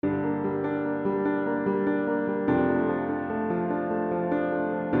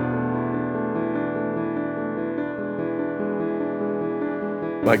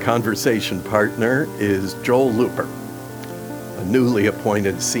My conversation partner is Joel Looper, a newly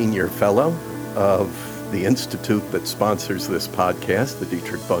appointed senior fellow of the institute that sponsors this podcast, the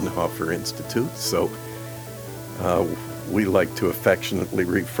Dietrich Bonhoeffer Institute. So we like to affectionately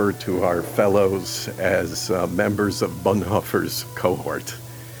refer to our fellows as members of Bonhoeffer's cohort.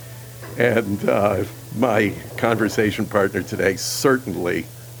 And my conversation partner today certainly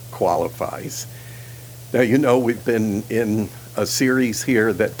qualifies. Now, you know, we've been in a series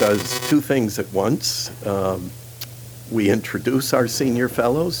here that does two things at once. We introduce our senior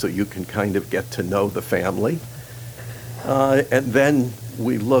fellows so you can kind of get to know the family. And then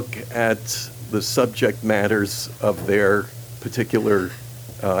we look at the subject matters of their particular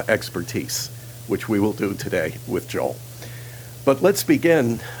expertise, which we will do today with Joel. But let's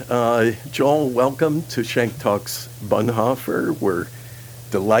begin. Joel, welcome to Schenck Talks Bonhoeffer. We're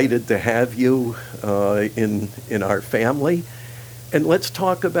delighted to have you in our family. And let's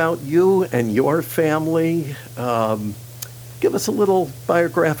talk about you and your family. Give us a little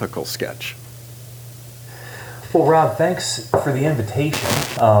biographical sketch. Well, Rob, thanks for the invitation.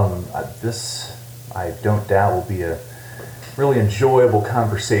 This, I don't doubt, will be a really enjoyable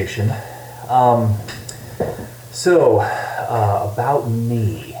conversation. About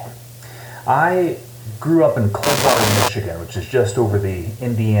me. I grew up in Coldwater, Michigan, which is just over the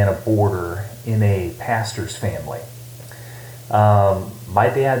Indiana border, in a pastor's family. My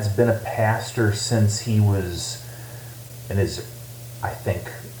dad's been a pastor since he was in his, I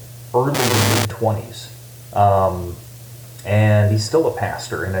think, early to mid-20s. And he's still a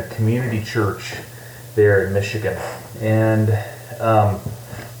pastor in a community church there in Michigan. And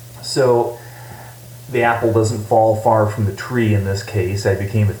so the apple doesn't fall far from the tree in this case. I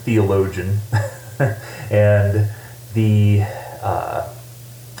became a theologian. And I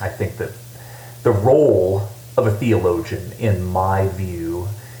think that the role of a theologian, in my view,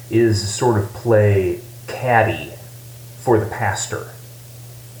 is to sort of play caddy for the pastor.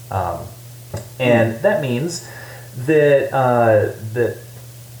 And that means that that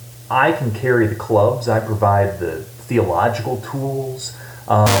I can carry the clubs, I provide the theological tools,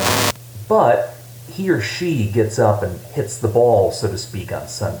 but he or she gets up and hits the ball, so to speak, on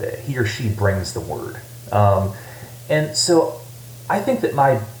Sunday. He or she brings the word. And so I think that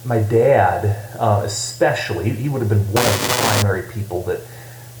my dad, especially, he would have been one of the primary people that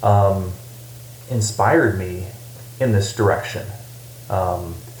inspired me in this direction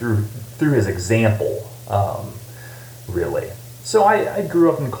through his example, really. So I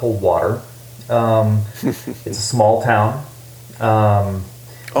grew up in Coldwater. It's a small town. I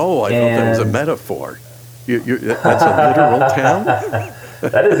thought that was a metaphor. That's a literal town?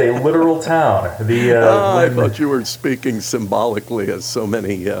 That is a literal town. I thought you were speaking symbolically, as so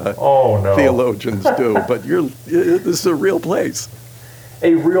many theologians do, but this is a real place.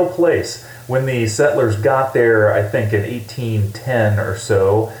 A real place. When the settlers got there, I think in 1810 or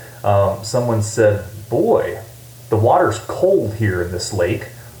so, someone said, "Boy, the water's cold here in this lake.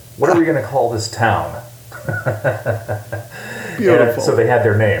 What are we going to call this town?" Beautiful. And so they had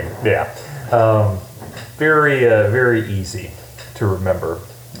their name. Yeah. Very easy to remember.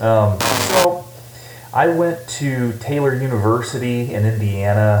 So I went to Taylor University in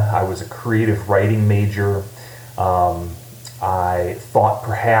Indiana. I was a creative writing major. I thought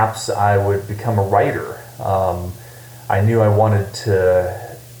perhaps I would become a writer. I knew I wanted to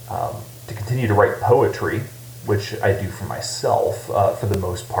continue to write poetry, which I do for myself for the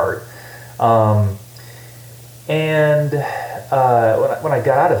most part. And when I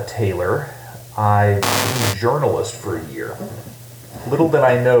got out of Taylor, I became a journalist for a year. Little did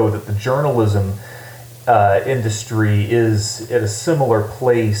I know that the journalism industry is at a similar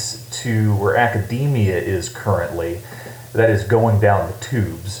place to where academia is currently, that is going down the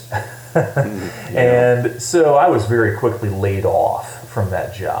tubes. And so I was very quickly laid off from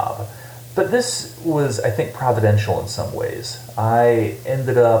that job. But this was, I think, providential in some ways. I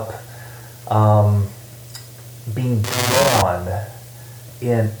ended up being drawn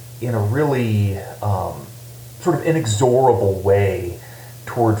in a really sort of inexorable way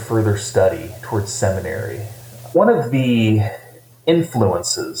toward further study, towards seminary. One of the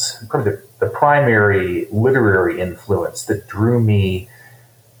influences, probably the primary literary influence that drew me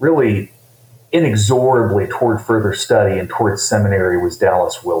really inexorably toward further study and towards seminary was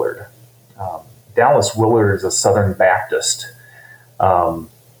Dallas Willard. Dallas Willard is a Southern Baptist, and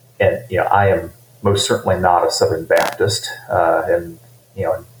I am most certainly not a Southern Baptist, and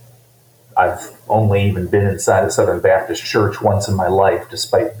I've only even been inside a Southern Baptist church once in my life,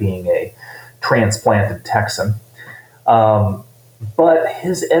 despite being a transplanted Texan. But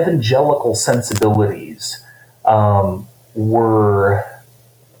his evangelical sensibilities were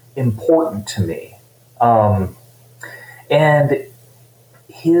important to me. And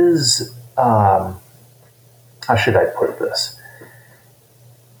his, how should I put this?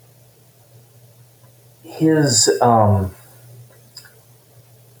 His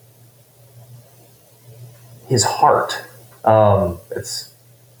heart, it's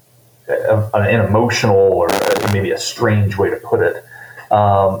an emotional or maybe a strange way to put it,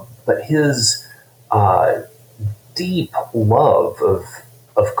 but his deep love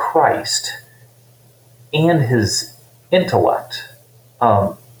of Christ and his intellect,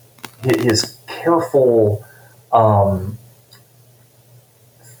 his careful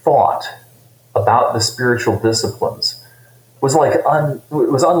thought about the spiritual disciplines was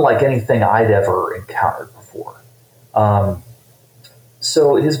unlike anything I'd ever encountered before.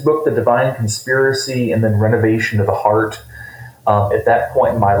 So his book, The Divine Conspiracy, and then Renovation of the Heart, at that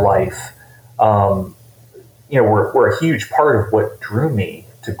point in my life, were a huge part of what drew me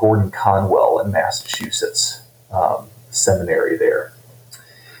to Gordon Conwell in Massachusetts, seminary there.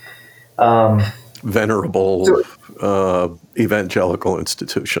 Venerable evangelical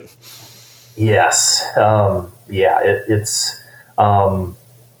institution. Yes. It's one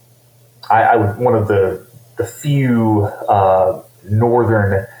of the few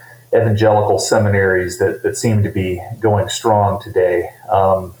northern evangelical seminaries that seem to be going strong today,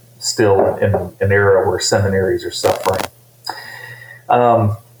 still in an era where seminaries are suffering.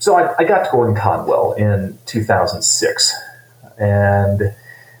 So I got to Gordon Conwell in 2006, and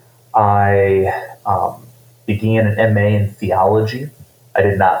I began an MA in theology. I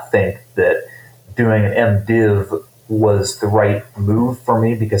did not think that doing an MDiv was the right move for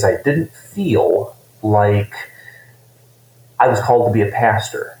me because I didn't feel like I was called to be a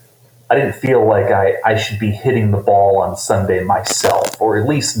pastor. I didn't feel like I should be hitting the ball on Sunday myself, or at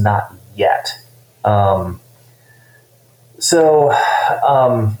least not yet. So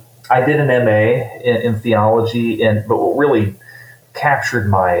I did an MA in theology, but what really captured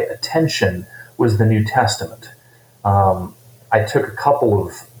my attention was the New Testament. I took a couple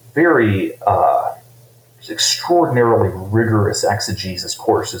of very extraordinarily rigorous exegesis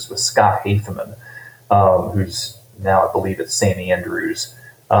courses with Scott Hatheman, who's now, I believe, at St. Andrews,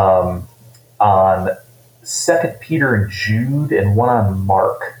 on 2 Peter and Jude, and one on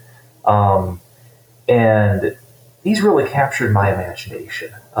Mark. And these really captured my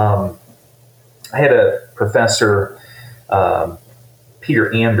imagination. I had a professor,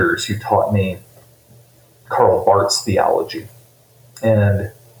 Peter Anders, who taught me Karl Barth's theology.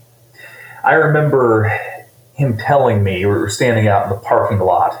 And I remember him telling me, we were standing out in the parking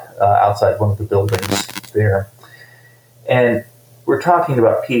lot outside one of the buildings there, and we're talking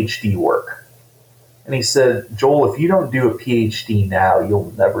about PhD work. And he said, "Joel, if you don't do a PhD now,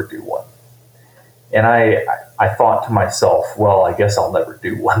 you'll never do one." And I thought to myself, well, I guess I'll never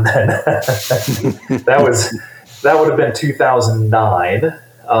do one then. That would have been 2009,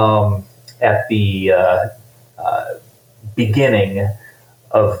 at the beginning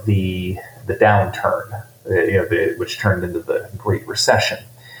of the downturn, which turned into the Great Recession.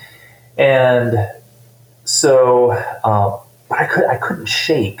 And so, but I couldn't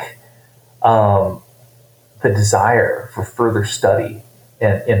shake the desire for further study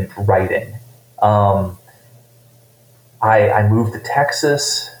in writing. I moved to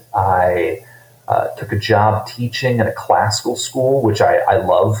Texas. I took a job teaching at a classical school, which I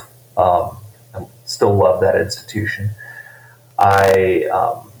love. I still love that institution.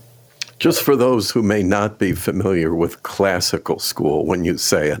 Just for those who may not be familiar with classical school, when you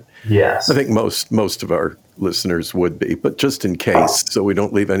say it, yes, I think most of our listeners would be, but just in case, so we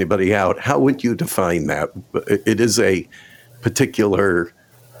don't leave anybody out, how would you define that? It is a particular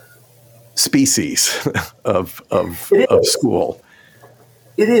species of school.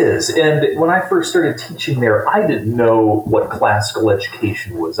 It is. And when I first started teaching there, I didn't know what classical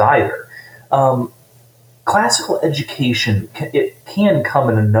education was either. Classical education, it can come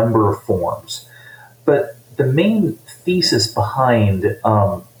in a number of forms, but the main thesis behind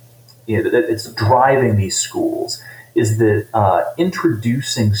it's driving these schools is that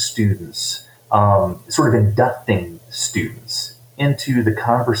introducing students, sort of inducting students into the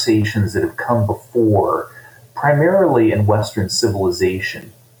conversations that have come before, primarily in Western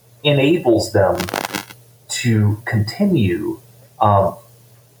civilization, enables them to continue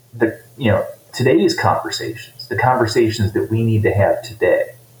today's conversations, the conversations that we need to have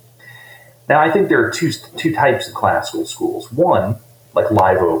today. Now, I think there are two types of classical schools. One, like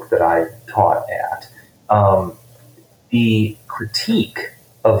Live Oak that I taught at, the critique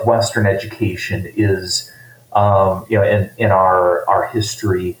of Western education is, in our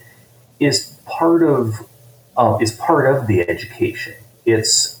history, is part of the education.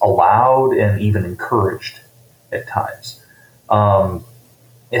 it's allowed and even encouraged at times,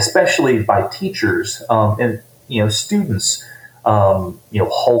 especially by teachers, and students.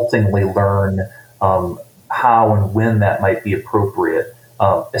 Haltingly learn how and when that might be appropriate,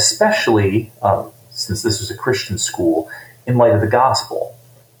 especially since this was a Christian school, in light of the gospel.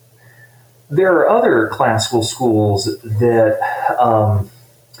 There are other classical schools that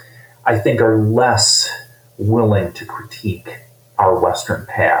I think are less willing to critique our Western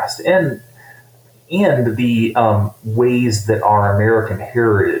past and the ways that our American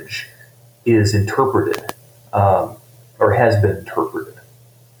heritage is interpreted, or has been interpreted.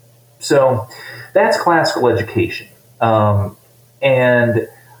 So that's classical education. And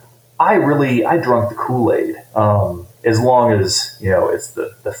I drunk the Kool-Aid, as long as, it's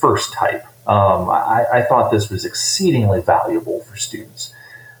the first type. I thought this was exceedingly valuable for students.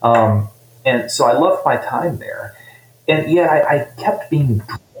 And so I loved my time there. And yet I kept being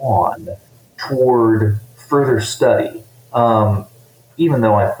drawn toward further study, even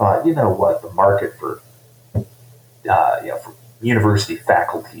though I thought, the market for university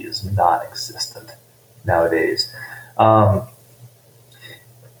faculty is non-existent nowadays.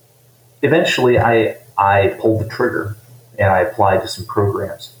 Eventually, I pulled the trigger and I applied to some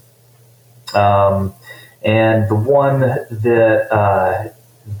programs. And the one that I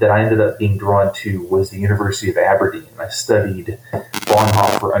ended up being drawn to was the University of Aberdeen. I studied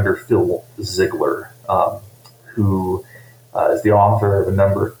Bonhoeffer under Phil Ziegler, who is the author of a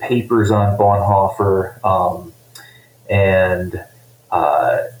number of papers on Bonhoeffer, and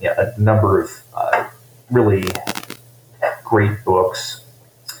a number of really great books.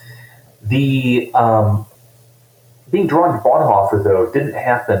 The being drawn to Bonhoeffer, though, didn't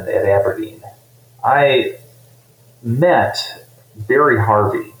happen at Aberdeen. I met Barry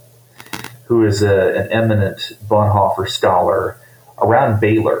Harvey, who is an eminent Bonhoeffer scholar, around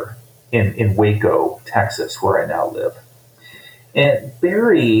Baylor in Waco, Texas, where I now live. And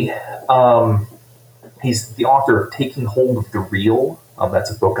Barry, he's the author of Taking Hold of the Real. That's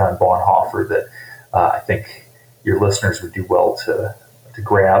a book on Bonhoeffer that I think your listeners would do well to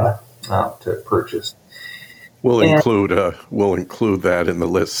grab, to purchase. We'll include that in the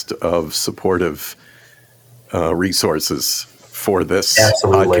list of supportive resources for this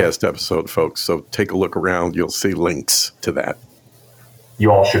podcast episode, folks. So take a look around; you'll see links to that.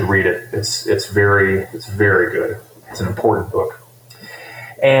 You all should read it. It's very good. It's an important book,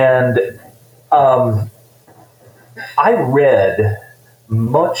 and I read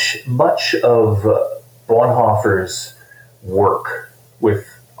much of Bonhoeffer's work with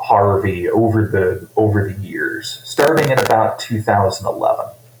Harvey over the years, starting in about 2011,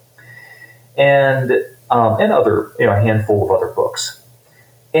 and other a handful of other books,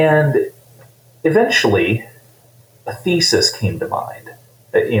 and eventually a thesis came to mind,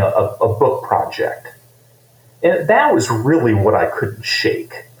 a book project, and that was really what I couldn't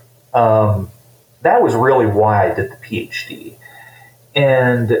shake. That was really why I did the PhD,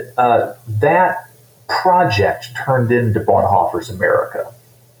 and that project turned into Bonhoeffer's America,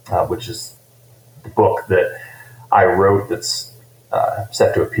 which is the book that I wrote that's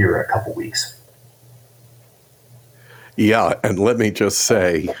set to appear in a couple weeks. Yeah, and let me just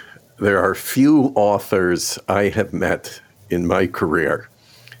say, there are few authors I have met in my career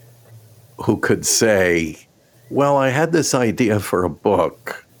who could say, well, I had this idea for a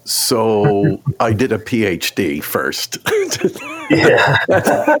book, so I did a PhD first. Yeah.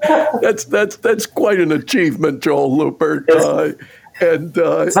 That's quite an achievement, Joel Lupert.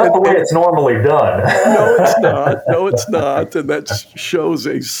 It's not the way it's normally done. No, it's not. And that shows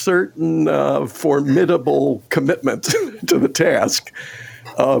a certain formidable commitment to the task.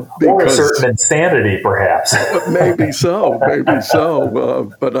 Or a certain insanity, perhaps. Maybe so.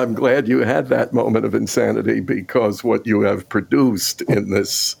 But I'm glad you had that moment of insanity, because what you have produced in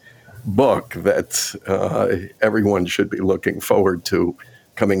this book that everyone should be looking forward to,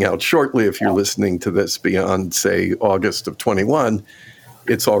 coming out shortly. If you're listening to this beyond, say, August of 21,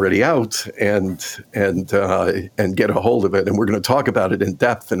 it's already out, and get a hold of it. And we're going to talk about it in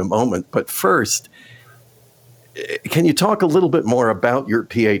depth in a moment. But first, can you talk a little bit more about your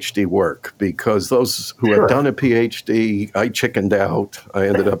PhD work? Because those who have done a PhD, I chickened out. I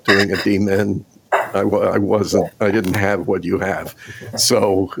ended up doing a DMin. I didn't have what you have.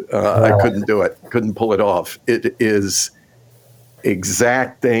 So I couldn't do it, couldn't pull it off. It is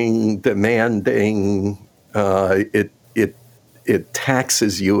exacting, demanding. It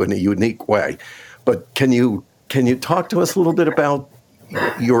taxes you in a unique way. But can you talk to us a little bit about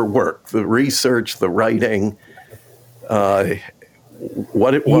your work, the research, the writing,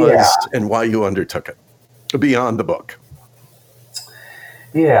 what it was and why you undertook it, beyond the book?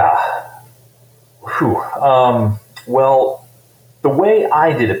 Yeah. Whew. Well, the way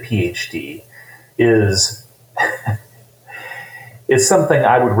I did a PhD is is something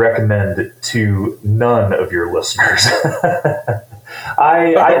I would recommend to none of your listeners.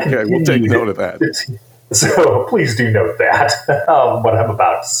 I Okay, we'll take note of that. So please do note that what I'm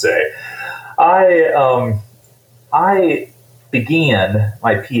about to say. I began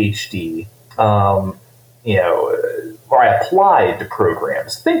my PhD, or I applied to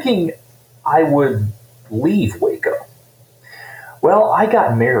programs thinking I would leave Waco. Well, I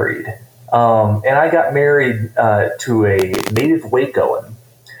got married, and I got married to a native Wacoan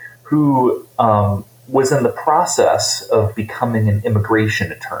who was in the process of becoming an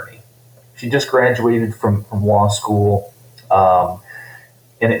immigration attorney. She just graduated from law school.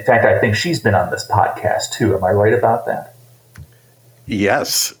 And in fact, I think she's been on this podcast too. Am I right about that?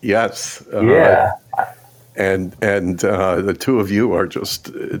 Yes. Yeah. And the two of you are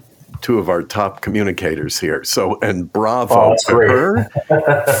just two of our top communicators here. So, and bravo to her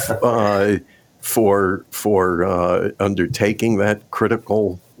for undertaking that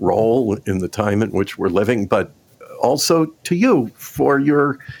critical role in the time in which we're living, but also to you for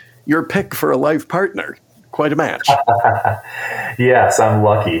your pick for a life partner. Quite a match. Yes, I'm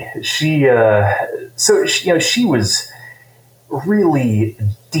lucky. She was really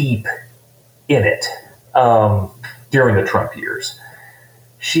deep in it during the Trump years.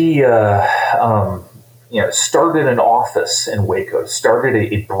 She, started an office in Waco, started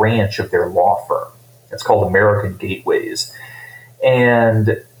a branch of their law firm. It's called American Gateways,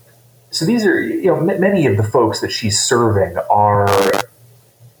 and so these are, many of the folks that she's serving are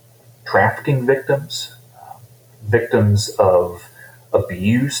trafficking victims of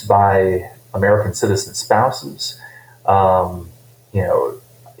abuse by American citizen spouses,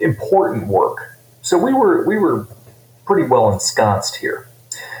 important work. So we were pretty well ensconced here.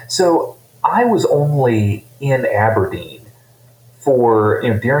 So I was only in Aberdeen for,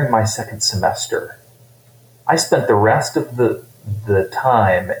 during my second semester. I spent the rest of the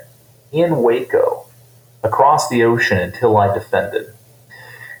time in Waco across the ocean until I defended.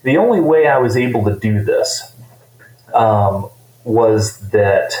 The only way I was able to do this was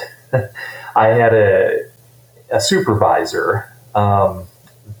that I had a supervisor,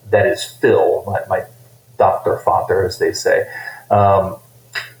 that is Phil, my Dr. Father, as they say,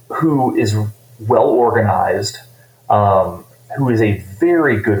 who is well organized, who is a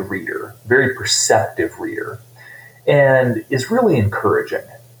very good reader, very perceptive reader, and is really encouraging.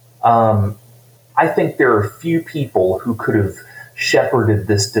 I think there are few people who could have shepherded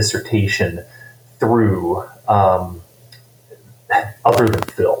this dissertation through other than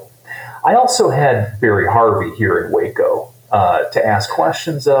Phil. I also had Barry Harvey here in Waco to ask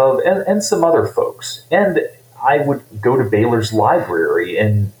questions of, and some other folks. And I would go to Baylor's library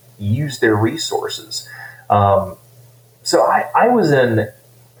and use their resources. So I was in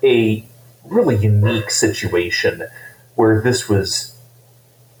a really unique situation where this was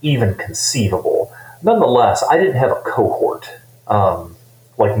even conceivable. Nonetheless, I didn't have a cohort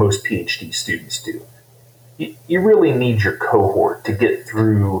like most PhD students do. You really need your cohort to get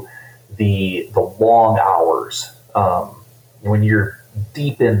through the long hours when you're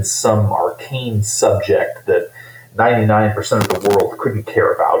deep in some arcane subject that 99% of the world couldn't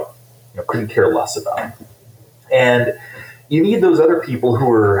care about, couldn't care less about. And you need those other people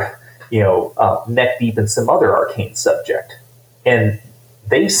who are, neck deep in some other arcane subject. And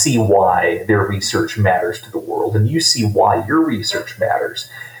they see why their research matters to the world, and you see why your research matters.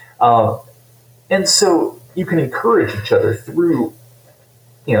 And so you can encourage each other through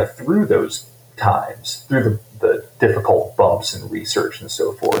those times, through the difficult bumps in research and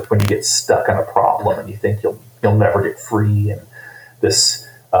so forth, when you get stuck on a problem and you think you'll never get free, and this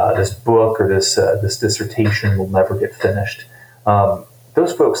book or this dissertation will never get finished.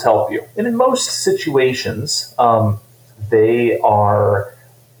 Those folks help you. And in most situations, they are,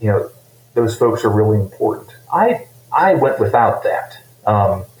 those folks are really important. I went without that.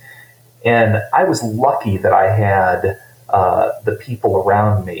 And I was lucky that I had the people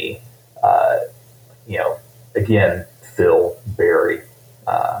around me, again, Phil, Barry,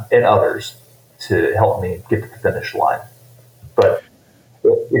 and others to help me get to the finish line. But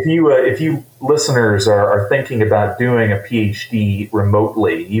if you listeners are thinking about doing a PhD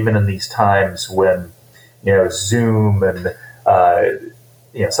remotely, even in these times when Zoom and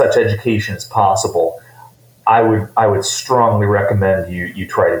such education is possible, I would strongly recommend you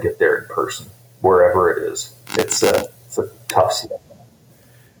try to get there in person, wherever it is. It's a tough step.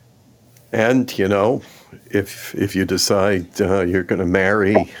 And if you decide you're going to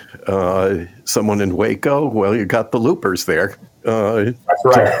marry someone in Waco, well, you got the Loopers there. That's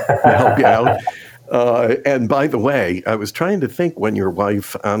right. to help you out. And by the way, I was trying to think when your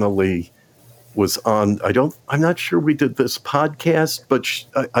wife, Annalie, was on. I'm not sure we did this podcast, but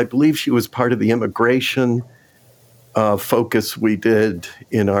I believe she was part of the immigration focus we did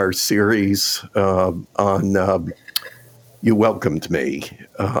in our series on You Welcomed Me,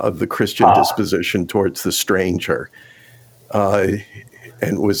 the Christian disposition towards the stranger,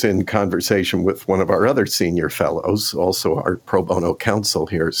 and was in conversation with one of our other senior fellows, also our pro bono counsel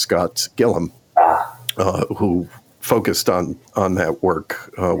here, Scott Gillum, who focused on that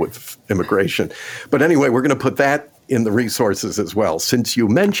work with immigration. But anyway, we're going to put that in the resources as well. Since you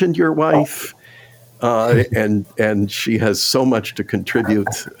mentioned your wife, and she has so much to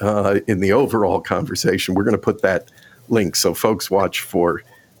contribute in the overall conversation, we're going to put that link. So folks, watch for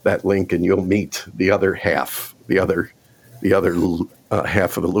that link, and you'll meet the other half, the other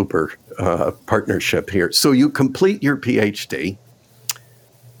half of the Looper partnership here. So you complete your PhD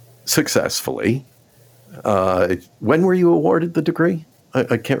successfully. When were you awarded the degree?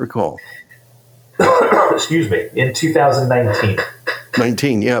 I can't recall. Excuse me, in 2019.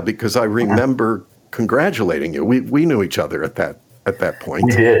 19, yeah, because I remember congratulating you. We knew each other at that point.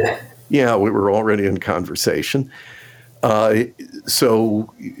 We did. Yeah, we were already in conversation.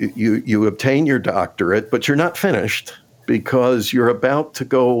 So you obtain your doctorate, but you're not finished because you're about to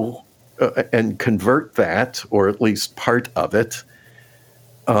go and convert that, or at least part of it,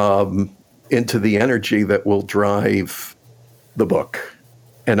 into the energy that will drive the book.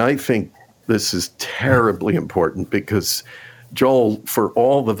 And I think this is terribly important because, Joel, for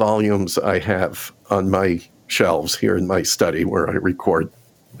all the volumes I have on my shelves here in my study where I record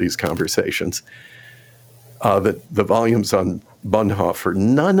these conversations, the volumes on Bonhoeffer,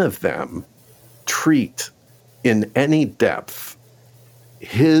 none of them treat in any depth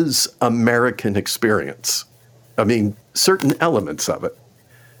his American experience. I mean, certain elements of it.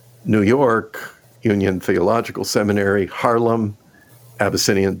 New York, Union Theological Seminary, Harlem,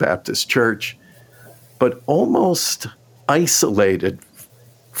 Abyssinian Baptist Church, but almost isolated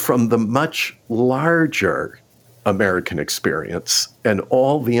from the much larger American experience and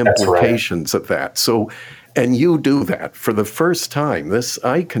all the implications of that. So, and you do that for the first time.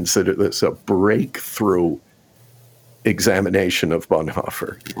 I consider this a breakthrough examination of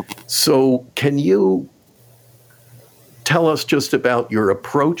Bonhoeffer. So can you tell us just about your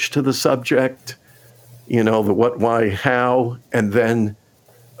approach to the subject, the what, why, how, and then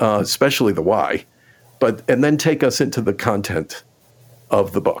especially the why, and then take us into the content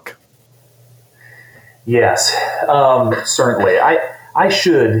of the book. Yes, certainly. I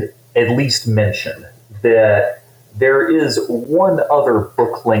should at least mention that there is one other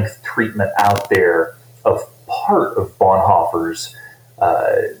book-length treatment out there of part of Bonhoeffer's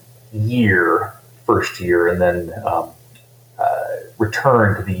first year, and then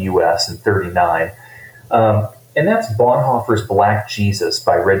return to the U.S. in 1939. And that's Bonhoeffer's Black Jesus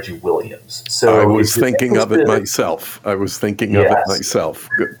by Reggie Williams. So I was thinking of it myself.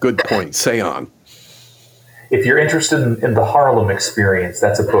 Good point. Say on. If you're interested in the Harlem experience,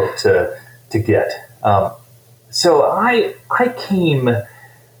 that's a book to get. So I came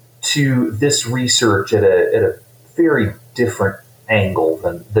to this research at a very different angle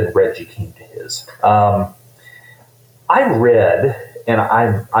than Reggie came to his. I read, and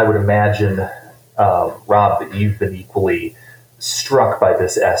I would imagine, Rob, that you've been equally struck by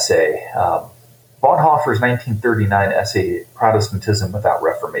this essay, Bonhoeffer's 1939 essay, Protestantism Without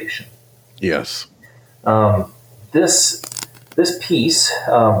Reformation. Yes. This piece,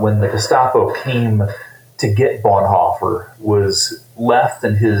 when the Gestapo came to get Bonhoeffer, was left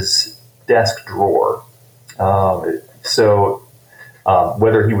in his desk drawer. So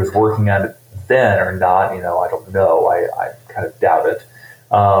whether he was working on it then or not, I don't know. I kind of doubt it.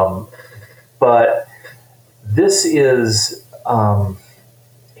 But this is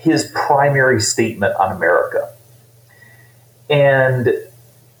his primary statement on America. And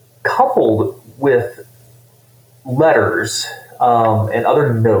coupled with letters and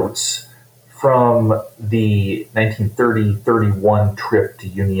other notes from the 1930-31 trip to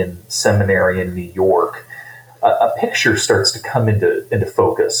Union Seminary in New York, a picture starts to come into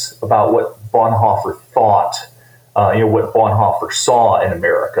focus about what Bonhoeffer thought, what Bonhoeffer saw in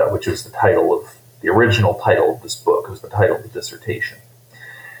America, which was the original title of this book, was the title of the dissertation.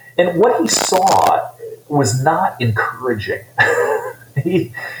 And what he saw was not encouraging.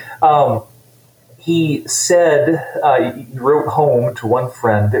 He said, he wrote home to one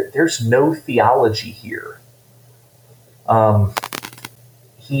friend, there's no theology here.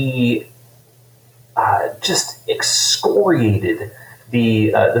 He just excoriated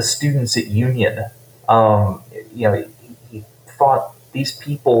the students at Union. He thought these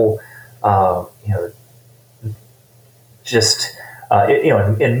people, just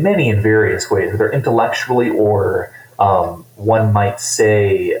in many and various ways, whether intellectually or one might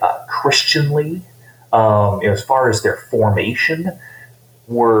say Christianly, as far as their formation,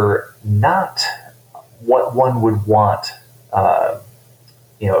 were not what one would want,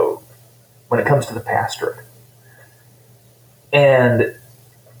 when it comes to the pastorate. And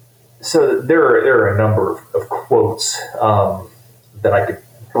so there are a number of quotes that I could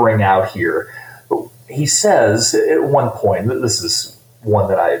bring out here. But he says at one point, this is one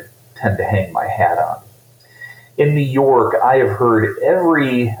that I tend to hang my hat on. In New York, I have heard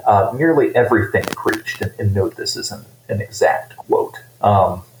nearly everything preached, and note this isn't an exact quote.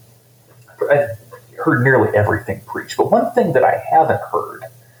 I've heard nearly everything preached, but one thing that I haven't heard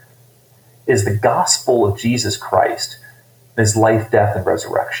is the gospel of Jesus Christ, his life, death, and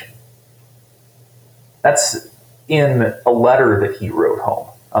resurrection. That's in a letter that he wrote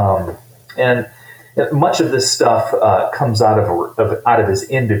home. And much of this stuff comes out of his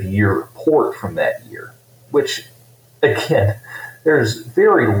end-of-year report from that year, which, again, there's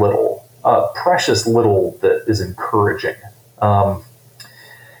very little, precious little that is encouraging.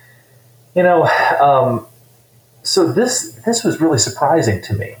 So this was really surprising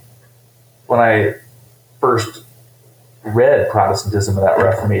to me when I first read Protestantism and that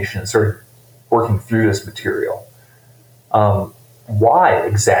Reformation and started working through this material. Why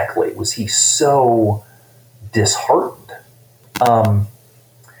exactly was he so disheartened?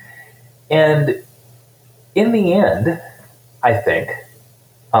 And in the end, I think,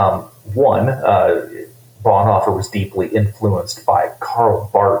 Bonhoeffer was deeply influenced by Karl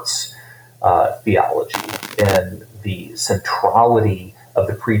Barth's theology and the centrality of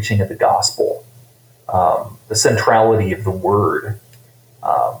the preaching of the gospel, the centrality of the word.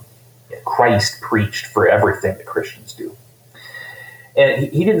 Christ preached for everything that Christians do.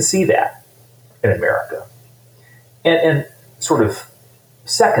 And he didn't see that in America. And sort of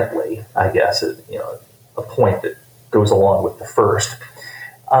secondly, I guess, a point that goes along with the first,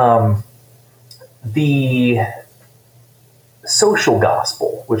 the social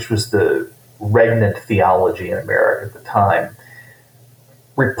gospel, which was the regnant theology in America at the time,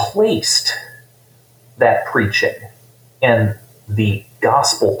 replaced that preaching and the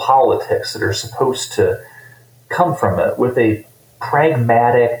gospel politics that are supposed to come from it with a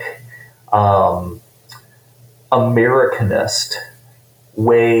pragmatic, Americanist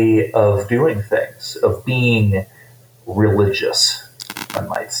way of doing things, of being religious, I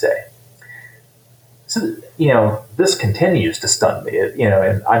might say. So, this continues to stun me,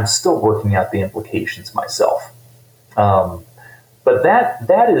 and I'm still working out the implications myself. But that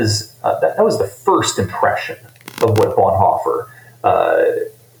was the first impression of what Bonhoeffer,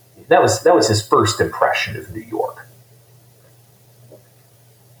 that was his first impression of New York.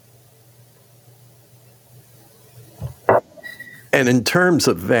 And in terms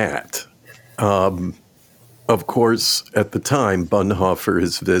of that, of course, at the time, Bonhoeffer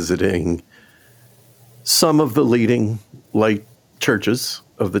is visiting some of the leading light churches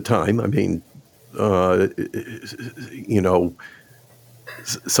of the time. I mean,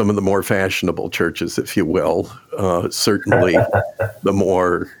 some of the more fashionable churches, if you will, certainly the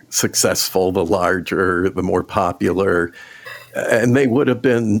more successful, the larger, the more popular. And they would have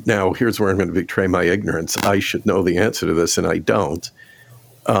been, now here's where I'm going to betray my ignorance. I should know the answer to this, and I don't.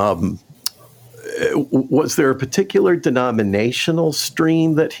 Was there a particular denominational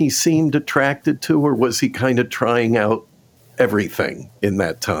stream that he seemed attracted to, or was he kind of trying out everything in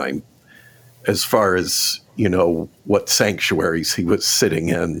that time as far as, what sanctuaries he was sitting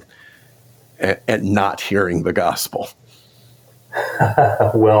in and not hearing the gospel?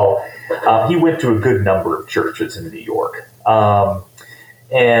 Well, he went to a good number of churches in New York.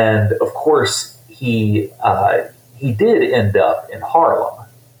 And of course, he did end up in Harlem.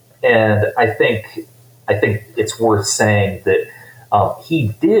 And I think it's worth saying that he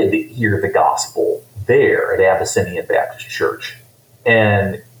did hear the gospel there at Abyssinian Baptist Church,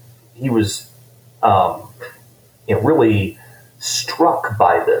 and he was really struck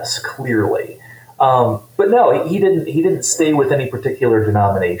by this clearly. But no, he didn't stay with any particular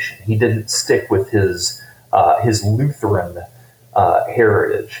denomination. He didn't stick with his Lutheran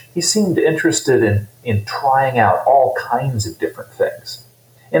heritage. He seemed interested in trying out all kinds of different things.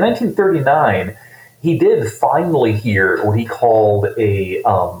 In 1939, he did finally hear what he called a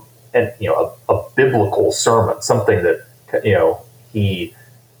biblical sermon, something that he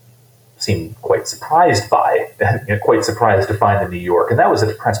seemed quite surprised by, quite surprised to find in New York, and that was at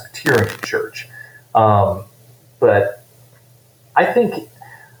a Presbyterian church. But I think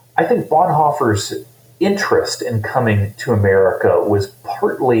Bonhoeffer's interest in coming to America was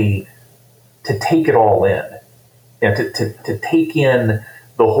partly to take it all in, to take in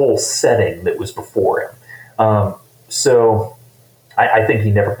the whole setting that was before him. So I think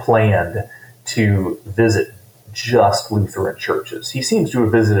he never planned to visit just Lutheran churches. He seems to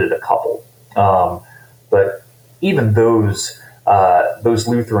have visited a couple, but even those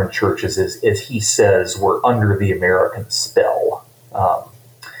Lutheran churches, as he says, were under the American spell.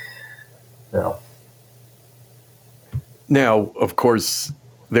 Now, of course,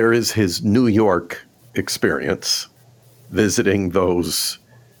 there is his New York experience, visiting those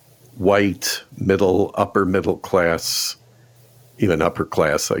white, upper middle class, even upper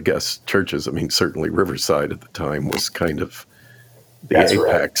class, I guess, churches. I mean, certainly Riverside at the time was kind of the That's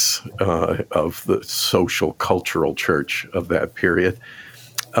apex of the social, cultural church of that period.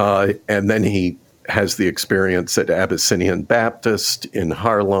 And then he has the experience at Abyssinian Baptist in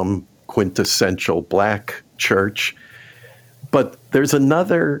Harlem, quintessential black church. But there's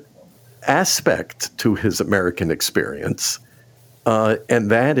another aspect to his American experience,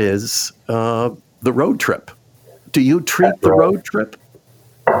 and that is the road trip. Do you treat the road trip?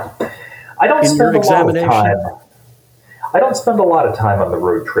 I don't spend a lot of time. I don't spend a lot of time on the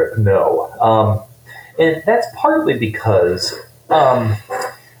road trip, no. And that's partly because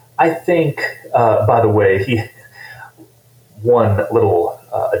I think, by the way, one little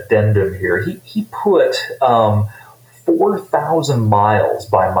addendum here, he put 4,000 miles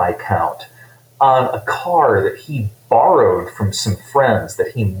by my count on a car that he borrowed from some friends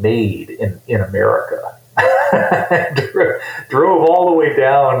that he made in America. drove all the way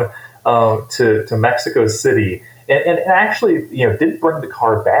down to Mexico City, and actually, didn't bring the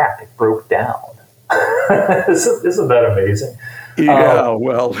car back. It broke down. Isn't that amazing? Yeah,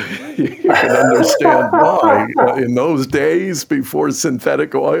 well, you can understand why. In those days, before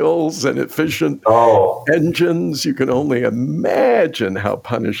synthetic oils and efficient engines, you can only imagine how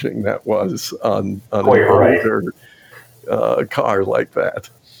punishing that was on an older car like that.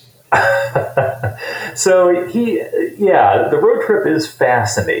 So the road trip is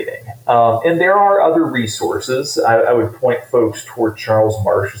fascinating. And there are other resources. I would point folks toward Charles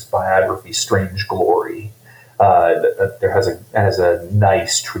Marsh's biography, Strange Glory. There has a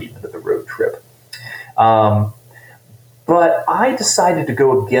nice treatment of the road trip. But I decided to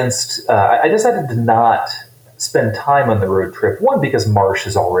go against, I decided to not spend time on the road trip. One, because Marsh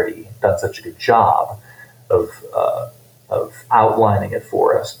has already done such a good job of outlining it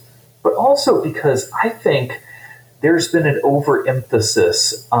for us. But also because I think there's been an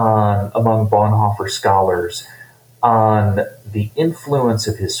overemphasis among Bonhoeffer scholars on the influence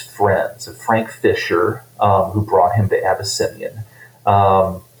of his friends, of Frank Fisher, who brought him to Abyssinian,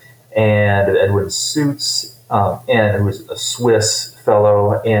 and of Edwin Suits, and who was a Swiss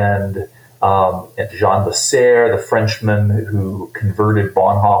fellow, and Jean Lasserre, the Frenchman who converted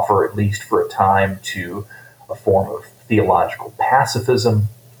Bonhoeffer, at least for a time, to a form of theological pacifism.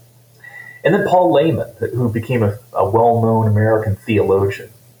 And then Paul Lehmann, who became a well-known American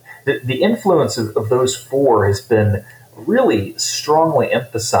theologian. The influence of those four has been really strongly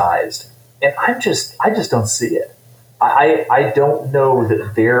emphasized, and I just don't see it. I don't know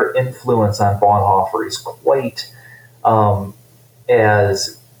that their influence on Bonhoeffer is quite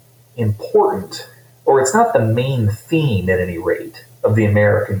as important, or it's not the main theme, at any rate, of the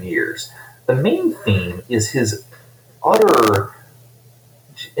American years. The main theme is his utter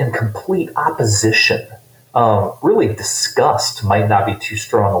and complete opposition, really disgust might not be too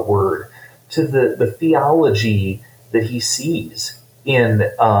strong a word, to the theology that he sees in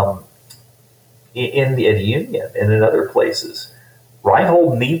the Union and in other places.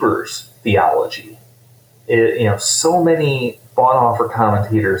 Reinhold Niebuhr's theology. So many Bonhoeffer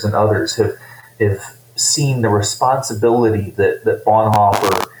commentators and others have seen the responsibility that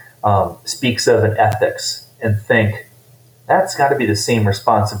Bonhoeffer speaks of in Ethics and think, that's got to be the same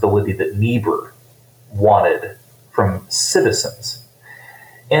responsibility that Niebuhr wanted from citizens,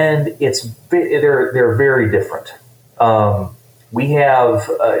 and they're very different. We have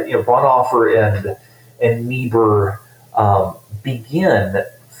Bonhoeffer and Niebuhr begin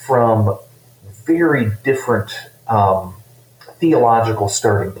from very different theological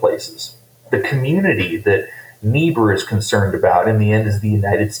starting places. The community that Niebuhr is concerned about in the end is the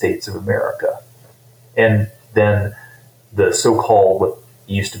United States of America, and then the so-called, what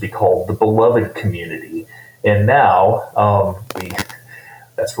used to be called the beloved community, and now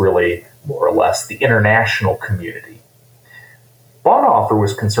that's really more or less the international community. Bonhoeffer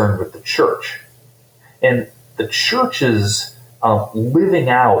was concerned with the church, and the church's living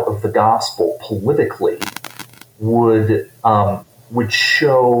out of the gospel politically would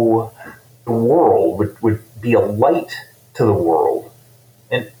show the world would be a light to the world,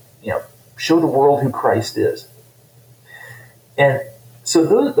 and show the world who Christ is. And so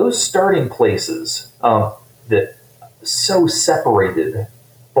those starting places that so separated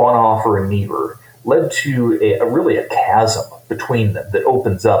Bonhoeffer and Niebuhr led to really a chasm between them that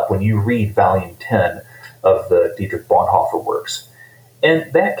opens up when you read Volume 10 of the Dietrich Bonhoeffer works.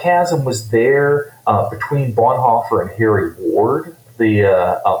 And that chasm was there between Bonhoeffer and Harry Ward,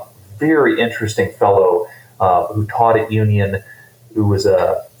 the very interesting fellow who taught at Union, who was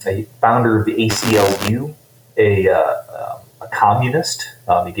a founder of the ACLU, a communist.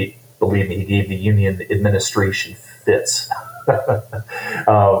 Believe me, he gave the Union administration fits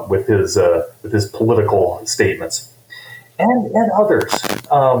with his political statements, and others.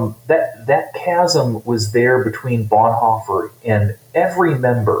 That chasm was there between Bonhoeffer and every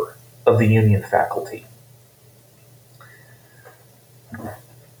member of the Union faculty.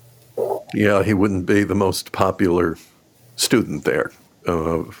 Yeah, he wouldn't be the most popular student there,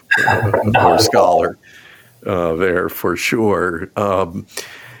 or scholar there for sure.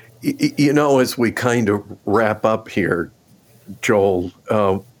 As we kind of wrap up here, Joel,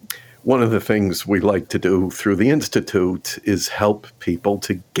 one of the things we like to do through the Institute is help people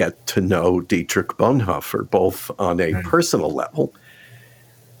to get to know Dietrich Bonhoeffer, both on a personal level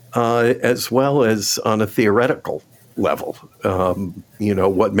as well as on a theoretical level.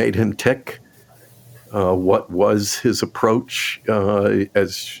 What made him tick? What was his approach,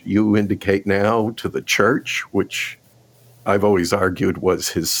 as you indicate now, to the church, which I've always argued was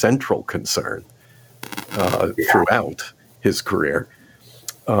his central concern throughout his career,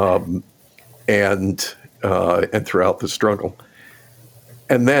 and throughout the struggle.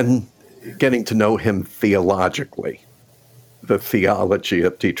 And then getting to know him theologically, the theology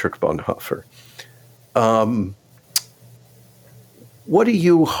of Dietrich Bonhoeffer. What do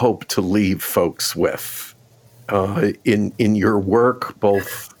you hope to leave folks with in your work,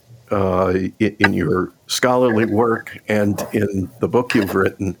 both in your scholarly work and in the book you've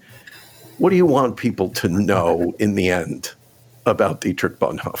written? What do you want people to know in the end about Dietrich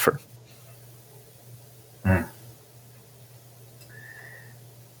Bonhoeffer? I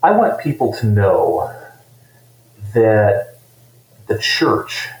want people to know that the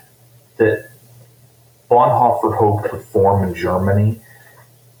church that Bonhoeffer hoped would form in Germany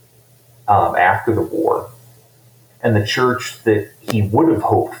after the war, and the church that he would have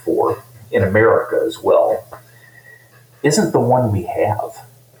hoped for in America as well, isn't the one we have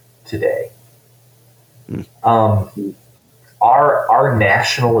today. Our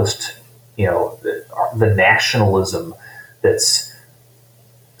nationalist, the nationalism that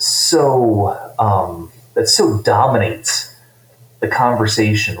so dominates the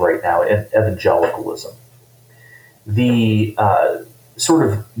conversation right now in evangelicalism. The sort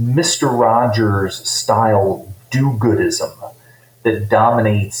of Mr. Rogers style do-goodism that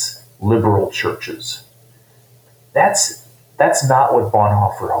dominates liberal churches. That's not what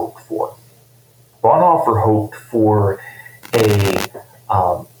Bonhoeffer hoped for. Bonhoeffer hoped for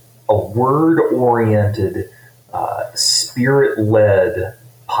a word-oriented, spirit-led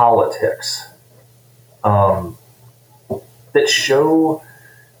politics that show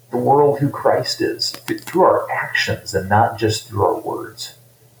the world who Christ is through our actions and not just through our words.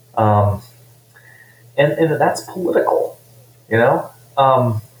 And that's political,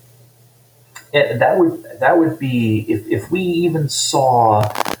 And that would be if we even saw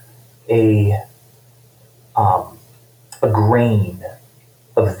a grain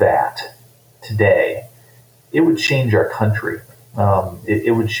of that today, it would change our country.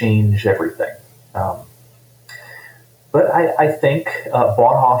 It would change everything. But I think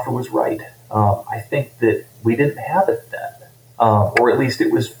Bonhoeffer was right. I think that we didn't have it then, or at least it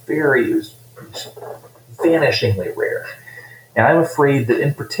was vanishingly rare. And I'm afraid that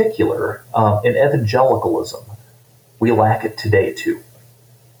in particular, in evangelicalism, we lack it today too.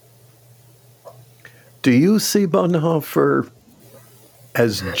 Do you see Bonhoeffer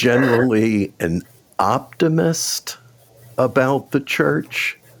as generally an optimist about the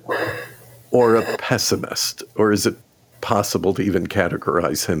church, or a pessimist? Or is it possible to even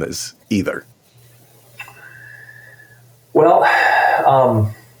categorize him as either? Well,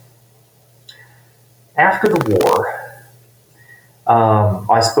 after the war,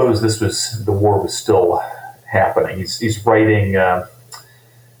 I suppose the war was still happening. He's writing,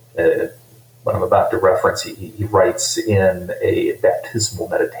 what I'm about to reference, he writes in a baptismal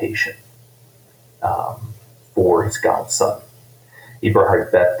meditation for his godson,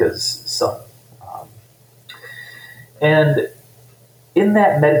 Eberhard Bethge's son. And in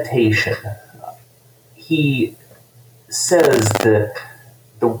that meditation, he says that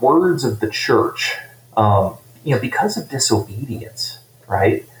the words of the church, because of disobedience,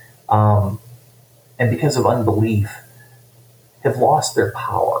 right, and because of unbelief, have lost their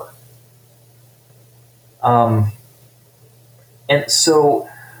power. And so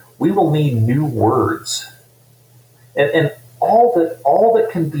we will need new words, and all that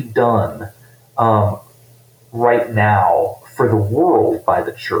can be done right now for the world by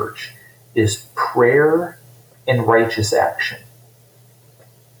the church is prayer and righteous action.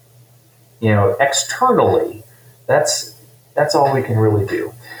 Externally, that's all we can really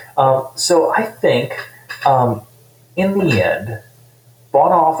do. So I think, in the end,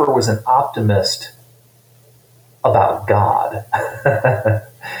 Bonhoeffer was an optimist about God.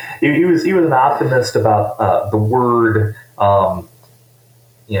 he was an optimist about the word, to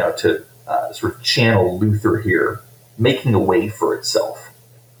sort of channel Luther here, making a way for itself.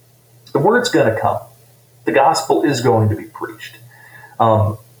 The word's going to come. The gospel is going to be preached.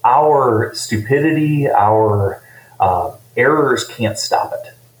 Our stupidity, our errors can't stop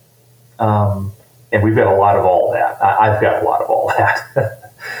it. And we've got a lot of all that. I've got a lot of all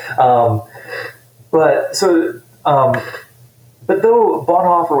that. But though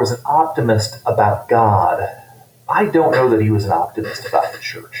Bonhoeffer was an optimist about God, I don't know that he was an optimist about the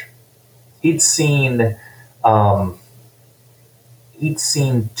church. He'd seen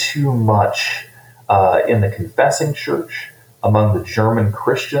too much in the confessing church, among the German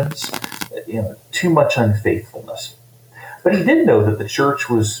Christians, too much unfaithfulness. But he did know that the church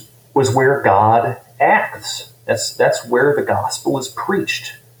was where God acts. That's where the gospel is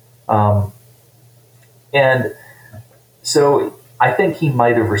preached. And so I think he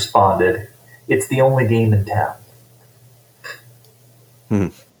might have responded, "It's the only game in town."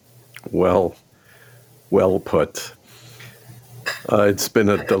 Well put. It's been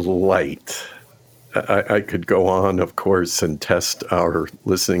a delight. I could go on, of course, and test our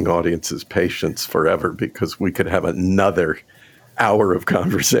listening audience's patience forever, because we could have another hour of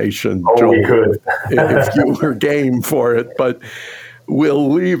conversation. Oh, Joel, we could. if you were game for it. But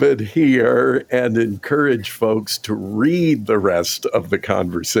we'll leave it here and encourage folks to read the rest of the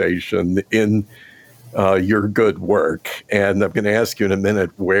conversation in your good work. And I'm going to ask you in a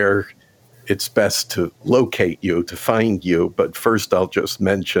minute where it's best to locate you, to find you. But first, I'll just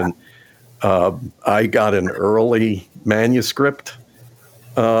mention I got an early manuscript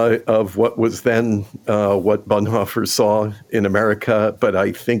of what was then what Bonhoeffer saw in America. But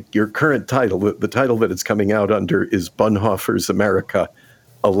I think your current title, the title that it's coming out under, is Bonhoeffer's America,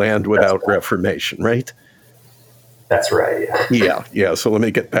 A Land Without Reformation, right? That's right, yeah. Yeah. So let me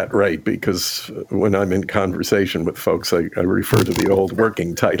get that right, because when I'm in conversation with folks, I refer to the old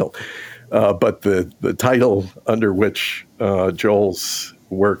working title. But the title under which Joel's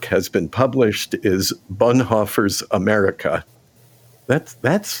work has been published is Bonhoeffer's America.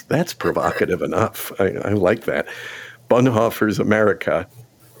 That's provocative enough. I like that. Bonhoeffer's America,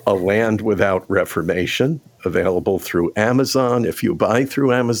 A Land Without Reformation, available through Amazon. If you buy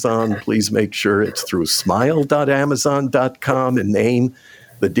through Amazon, please make sure it's through smile.amazon.com and name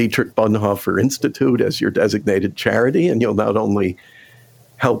the Dietrich Bonhoeffer Institute as your designated charity, and you'll not only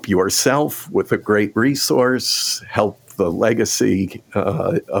help yourself with a great resource, help the legacy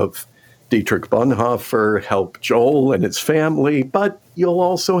of Dietrich Bonhoeffer, help Joel and his family, but you'll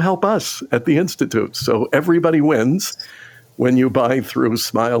also help us at the Institute. So everybody wins when you buy through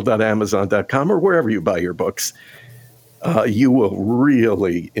smile.amazon.com or wherever you buy your books. You will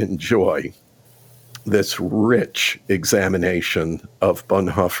really enjoy this rich examination of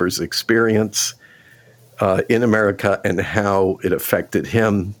Bonhoeffer's experience in America and how it affected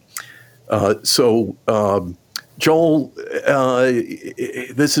him. Joel,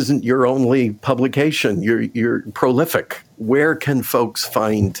 this isn't your only publication. You're prolific. Where can folks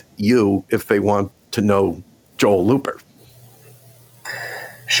find you if they want to know Joel Looper?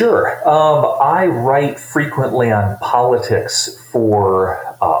 Sure. I write frequently on politics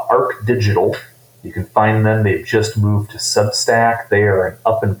for Arc Digital. You can find them. They've just moved to Substack. They are an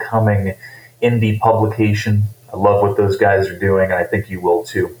up-and-coming indie publication. I love what those guys are doing, and I think you will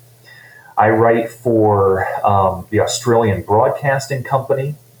too. I write for the Australian Broadcasting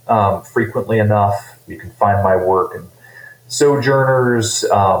Company frequently enough. You can find my work in Sojourners,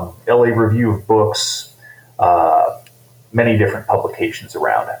 LA Review of Books, many different publications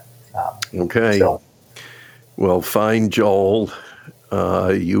around it. Okay. Well, find Joel.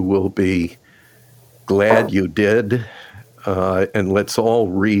 You will be glad you did. And let's all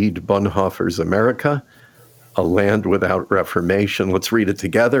read Bonhoeffer's America, A Land Without Reformation. Let's read it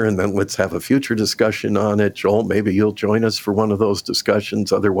together, and then let's have a future discussion on it. Joel, maybe you'll join us for one of those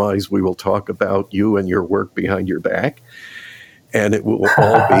discussions. Otherwise, we will talk about you and your work behind your back. and it will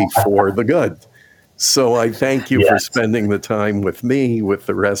all be for the good. So I thank you for Yes. spending the time with me, with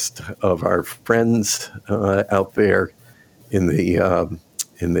the rest of our friends out there in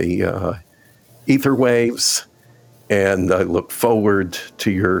the ether waves, and I look forward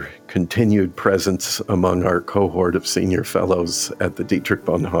to your continued presence among our cohort of senior fellows at the Dietrich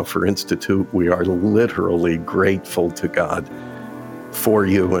Bonhoeffer Institute. We are literally grateful to God for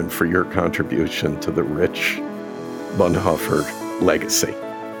you and for your contribution to the rich Bonhoeffer legacy.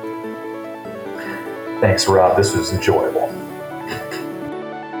 Thanks, Rob. This was enjoyable.